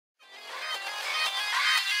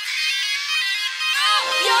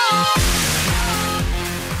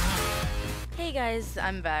Hey guys,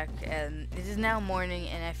 I'm back, and it is now morning,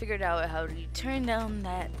 and I figured out how to turn down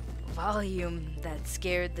that volume that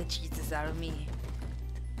scared the cheeses out of me.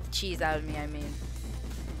 The cheese out of me, I mean.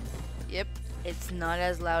 Yep, it's not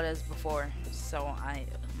as loud as before, so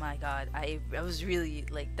my god, I was really,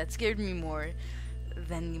 like, that scared me more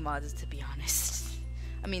than the mods, to be honest.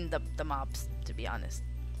 I mean, the mobs, to be honest.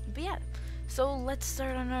 But yeah, so let's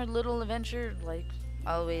start on our little adventure, like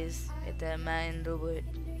always, at the mine the wood.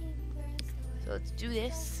 So let's do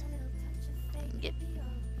this and get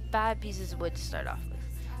 5 pieces of wood to start off with.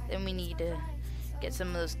 Then we need to get some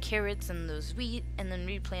of those carrots and those wheat and then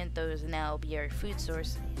replant those, and that'll be our food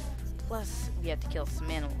source. Plus, we have to kill some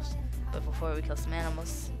animals. But before we kill some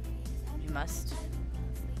animals, we must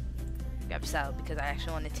grab salad, because I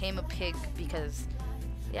actually want to tame a pig, because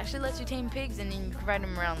it actually lets you tame pigs and then you can ride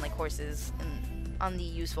them around like horses and on the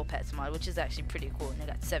useful pets mod, which is actually pretty cool. And I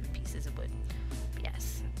got 7 pieces of wood. But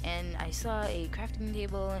yes. And I saw a crafting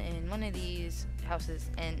table in one of these houses,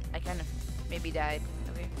 and I kind of maybe died.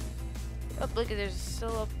 Okay. Oh, look, there's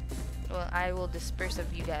still a... Well, I will disperse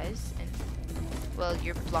of you guys, and... Well,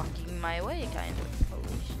 you're blocking my way, kind of.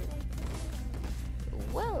 Holy shit.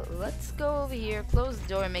 Well, let's go over here, close the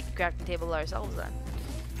door, and make a crafting table ourselves then.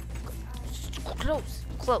 Close,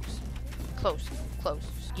 close, close, close.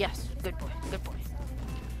 Yes, good boy, good boy.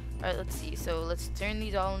 Alright, let's see. So, let's turn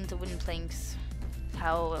these all into wooden planks.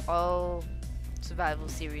 How all survival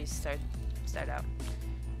series start out.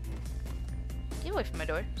 Get away from my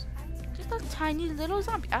door. Just a tiny little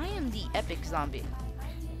zombie. I am the epic zombie.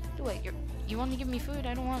 Wait, you want to give me food?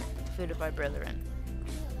 I don't want the food of my brethren.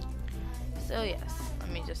 So yes, let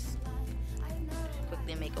me just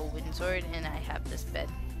quickly make a wooden sword, and I have this bed.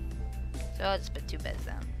 So I'll just put 2 beds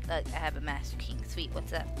down. I have a Master King. Sweet,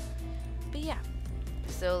 what's up? But yeah,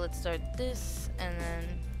 so let's start this, and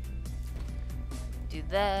then do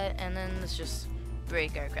that, and then let's just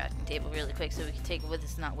break our crafting table really quick so we can take it with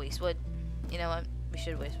us, not waste wood. You know what? We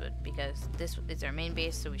should waste wood, because this is our main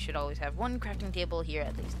base, so we should always have 1 crafting table here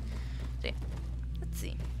at least. So yeah, let's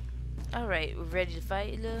see. Alright, we're ready to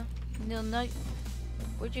fight, little nugget.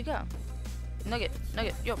 Where'd you go? Nugget,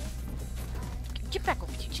 yo. Get back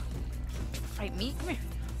over here. Fight me? Come here.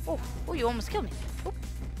 Oh, you almost killed me. Oh,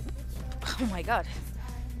 oh my god.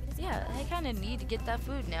 Yeah, I kind of need to get that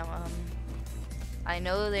food now. I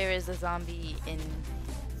know there is a zombie in...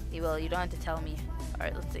 Well, you don't have to tell me.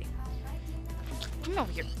 Alright, let's see. Come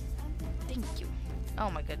over here. Thank you.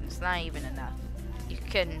 Oh my goodness, not even enough. You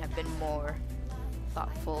couldn't have been more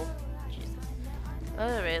thoughtful. Jesus.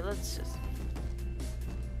 Alright, let's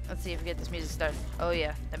see if we get this music started. Oh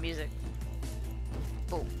yeah, that music.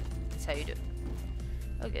 Boom. That's how you do it.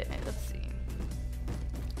 Okay, let's see.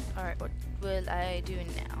 Alright, what will I do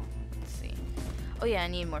now? Let's see. Oh yeah, I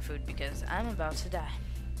need more food because I'm about to die.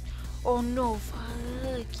 Oh no,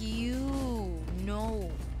 fuck you.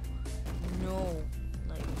 No. No.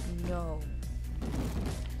 Like, no.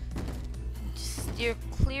 Just steer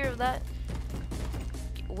clear of that.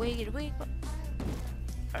 Get away.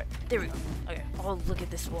 Alright, there we go. Okay. Oh, look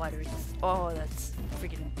at this water. Oh, that's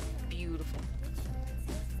freaking beautiful.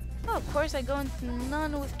 Oh, of course I go into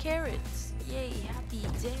none with carrots. Yay, happy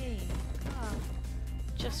day. Ah,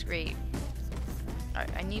 just great.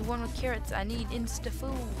 Alright, I need 1 with carrots. I need insta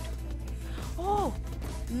food. Oh,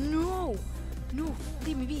 no. No,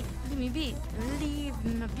 leave me be. Leave me be. Leave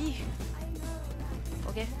me be.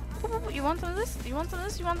 Okay. You want some of this? You want some of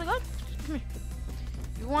this? You want to go? Come here.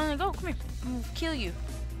 You want to go? Come here. I'm gonna kill you.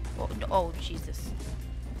 Oh, no. Oh, Jesus.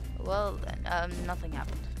 Well, then, nothing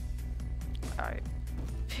happened. Alright.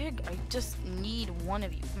 Pig, I just need 1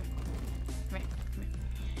 of you. Come here.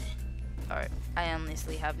 Alright. I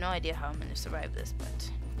honestly have no idea how I'm going to survive this, but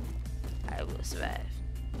I will survive.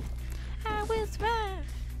 I will survive.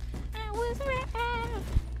 I will survive.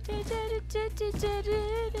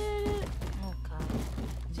 Oh god.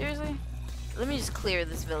 Seriously? Let me just clear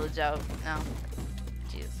this village out now.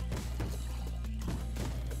 Jeez.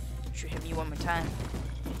 Should hit me 1 more time.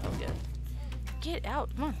 Oh good. Get out.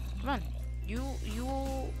 Come on.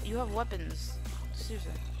 You have weapons.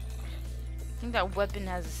 Seriously. I think that weapon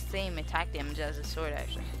has the same attack damage as a sword,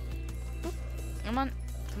 actually. Boop. Come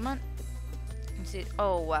on. Let's see.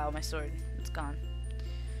 Oh wow, my sword. It's gone.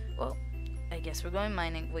 Well, I guess we're going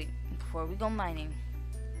mining. Wait, before we go mining,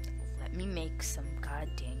 let me make some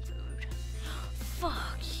goddamn food.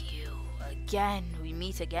 Fuck you. Again, we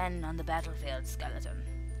meet again on the battlefield, skeleton.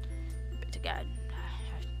 But to God,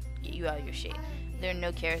 get you out of your shade. There are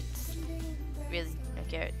no carrots. Really? No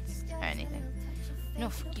carrots or anything. No,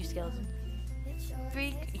 fuck you, skeleton.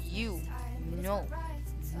 Freak you. No.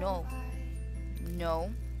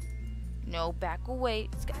 No, back away.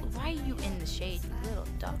 Why are you in the shade, you little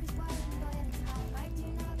duck?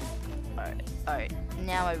 Alright.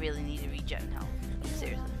 Now I really need to regen health. Like,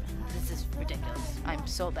 seriously. This is ridiculous. I'm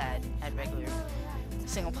so bad at regular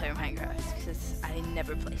single player Minecraft because I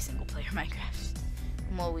never play single player Minecraft.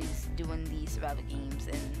 I'm always doing the survival games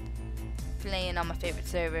and playing on my favorite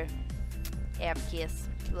server. Abacus.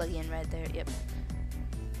 Plug in right there. Yep.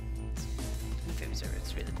 My favorite server.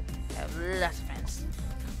 It's really cool. I have lots of friends.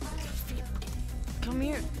 Come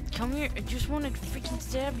here. I just want to freaking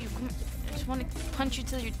stab you. Come here. I just want to punch you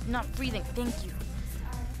till you're not breathing. Thank you.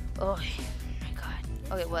 Oh my god.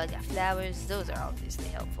 Okay, well I got flowers. Those are obviously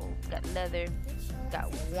helpful. Got leather.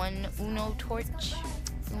 Got one Uno torch.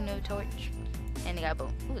 And I got a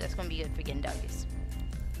bone. Ooh, that's gonna be good for getting doggies.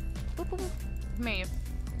 Boop, boop, boop. Come here.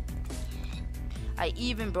 I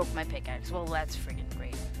even broke my pickaxe. Well, that's freaking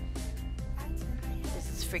great. This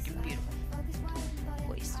is freaking beautiful.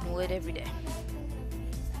 Wasting wood every day.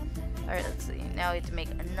 Alright, let's see. Now we have to make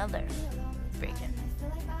another freaking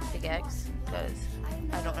pickaxe because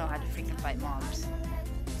I don't know how to freaking fight mobs.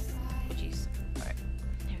 Oh jeez. Alright.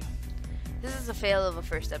 Here we go. This is a fail of a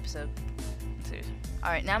first episode. Seriously.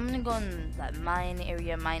 Alright, now I'm gonna go in that mine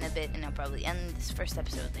area, mine a bit, and I'll probably end this first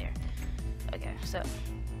episode there. Okay, so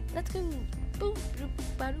let's go. Boop, boop,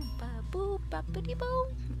 ba, doop, ba, boop, ba, ba, boo.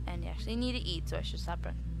 And you actually need to eat, so I should stop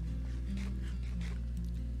running.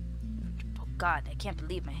 Oh god, I can't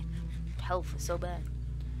believe my health is so bad.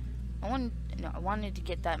 I wanted to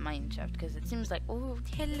get that mine shaft because it seems like, oh,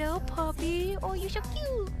 hello puppy. Oh, you're so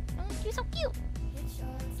cute. Oh, you're so cute.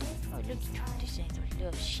 Oh, look, this is a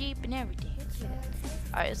little sheep and everything.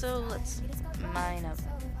 Alright, so let's mine up.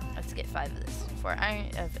 Let's get 5 of this. For an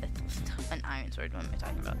iron sword. What am I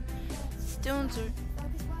talking about? Stone sword.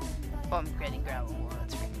 Oh, I'm getting gravel. Well,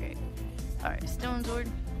 that's freaking great. Alright, stone sword.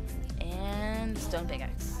 And stone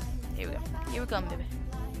pickaxe. Here we go. Here we come, baby.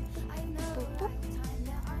 Boop, boop.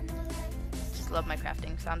 Just love my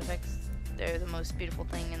crafting sound effects. They're the most beautiful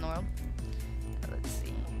thing in the world. Let's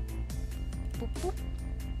see. Boop, boop.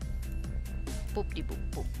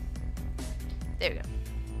 Boop-de-boop, boop. There we go.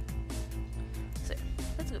 So,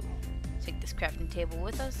 let's go. Take this crafting table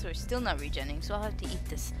with us. We're still not regenerating, so I'll have to eat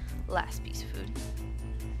this last piece of food.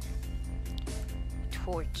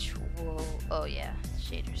 Torch. Whoa. Oh, yeah.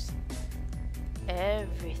 Shaders.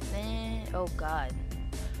 Everything. Oh, God.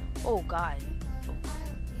 Oh, God. Oh,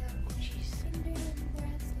 jeez.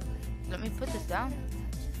 Let me put this down.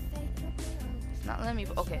 It's not letting me.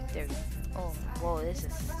 Okay, there we go. Oh, whoa, this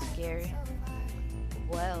is scary.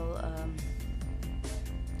 Well,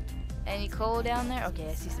 any coal down there? Okay,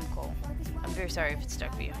 I see some coal. I'm very sorry if it's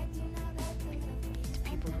dark for you. The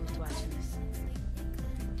people who's watching this.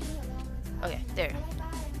 Okay, there.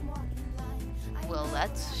 Well,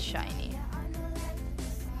 that's shiny.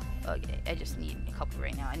 Okay, I just need a couple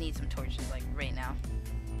right now. I need some torches, like, right now.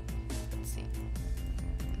 Let's see.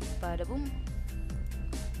 Bada boom.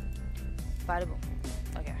 Bada boom.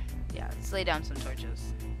 Okay, yeah, let's lay down some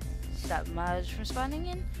torches. Stop mobs from spawning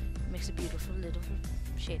in. Makes a beautiful little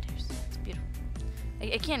shaders. It's beautiful.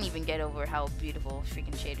 I can't even get over how beautiful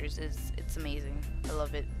freaking shaders is. It's amazing. I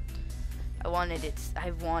love it.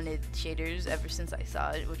 I've wanted shaders ever since I saw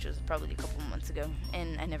it, which was probably a couple months ago,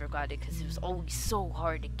 and I never got it because it was always so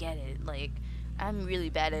hard to get it. Like, I'm really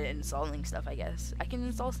bad at installing stuff, I guess. I can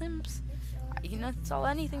install Sims. I can install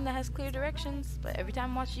anything that has clear directions, but every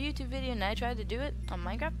time I watch a YouTube video and I try to do it on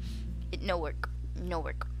Minecraft, no work.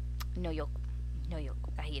 No yoke.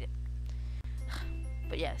 I hate it.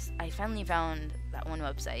 But yes, I finally found that one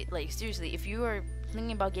website. Like, seriously, if you are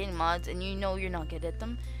thinking about getting mods and you know you're not good at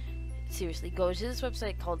them, seriously, go to this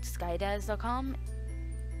website called skydaz.com,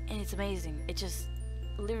 and it's amazing. It just,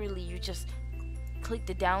 literally, you just click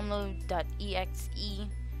the download.exe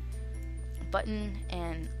button,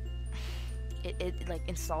 and it like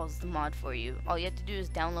installs the mod for you. All you have to do is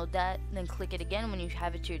download that, then click it again. When you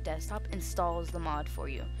have it to your desktop, installs the mod for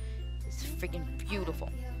you. It's freaking beautiful.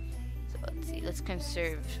 So let's see, let's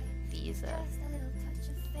conserve these.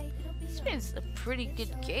 This is a pretty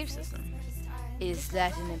good cave system. Is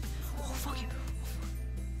that an... Oh, fuck you.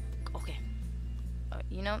 Okay.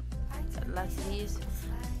 You know, lots of these.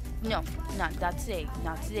 No, not today.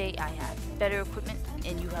 Not today. I have better equipment,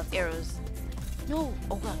 and you have arrows. No.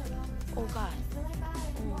 Oh, God. Oh, God.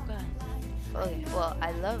 Oh, God. Okay, well,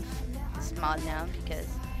 I love this mod now because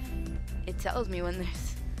it tells me when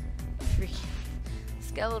there's a freaking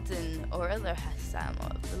skeleton or other style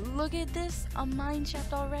mob. Look at this, a mine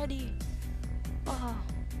shaft already. Oh,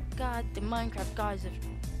 God, the Minecraft gods of...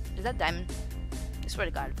 Is that diamond? I swear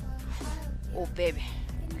to God. Oh, baby.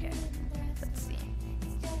 Okay, let's see.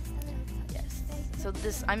 Yes, So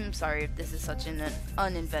this, I'm sorry if this is such an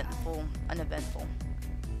uneventful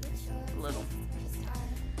little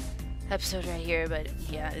episode right here, but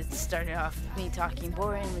yeah, it started off me talking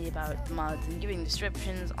boringly about mods and giving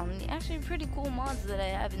descriptions on the actually pretty cool mods that I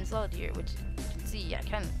have installed here, which you can see,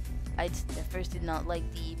 I at first did not like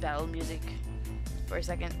the battle music for a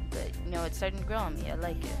second, but you know, it's starting to grow on me. I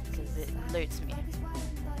like it because it alerts me.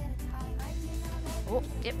 Oh,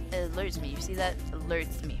 yep, it alerts me. You see that? It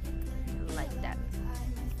alerts me. Like that.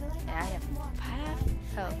 And I have half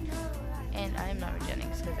health. And I'm not regenerating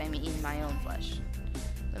because I'm eating my own flesh.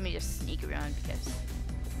 Let me just sneak around because...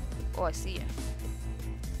 Oh, I see you.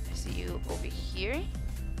 I see you over here.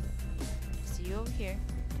 I see you over here.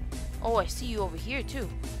 Oh, I see you over here too.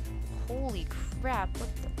 Holy crap, what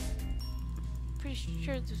the... Pretty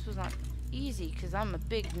sure this was not easy because I'm a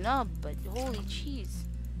big nub, but holy cheese.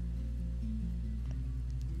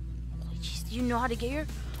 Holy cheese, do you know how to get here?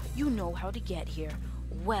 You know how to get here.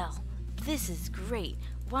 Well, this is great.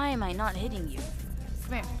 Why am I not hitting you?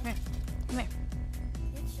 Come here, come here, come here.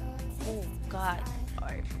 Oh god.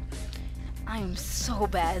 Alright. I am so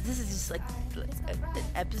bad. This is just like an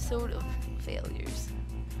episode of failures.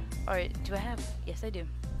 Alright, do I have... Yes, I do.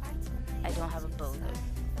 I don't have a bow though.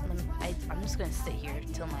 I'm just gonna sit here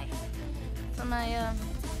till my...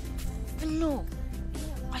 No!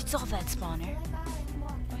 I saw that spawner.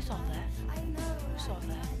 I saw that. I saw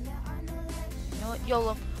that. You know what?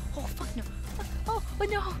 YOLO. Oh, fuck no. Oh,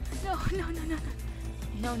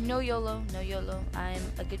 no. No YOLO. No YOLO. I'm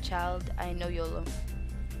a good child. I know YOLO.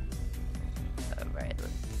 Alright,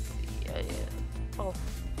 let's see. Oh,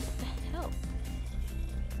 what the hell?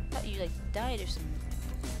 I thought you, like, died or something.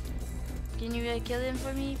 Can you, kill him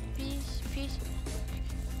for me, please? Please?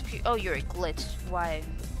 Oh, you're a glitch. Why?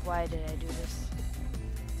 Why did I do this?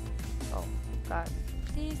 Oh, God.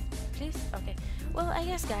 Please? Please? Okay. Well, I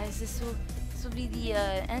guess, guys, this will be the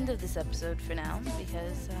end of this episode for now,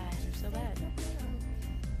 because I'm so bad.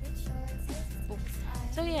 Ooh.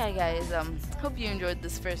 So yeah, guys, hope you enjoyed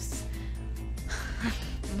this first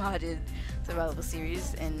modded survival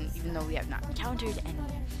series, and even though we have not encountered any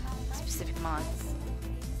specific mods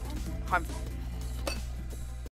harmful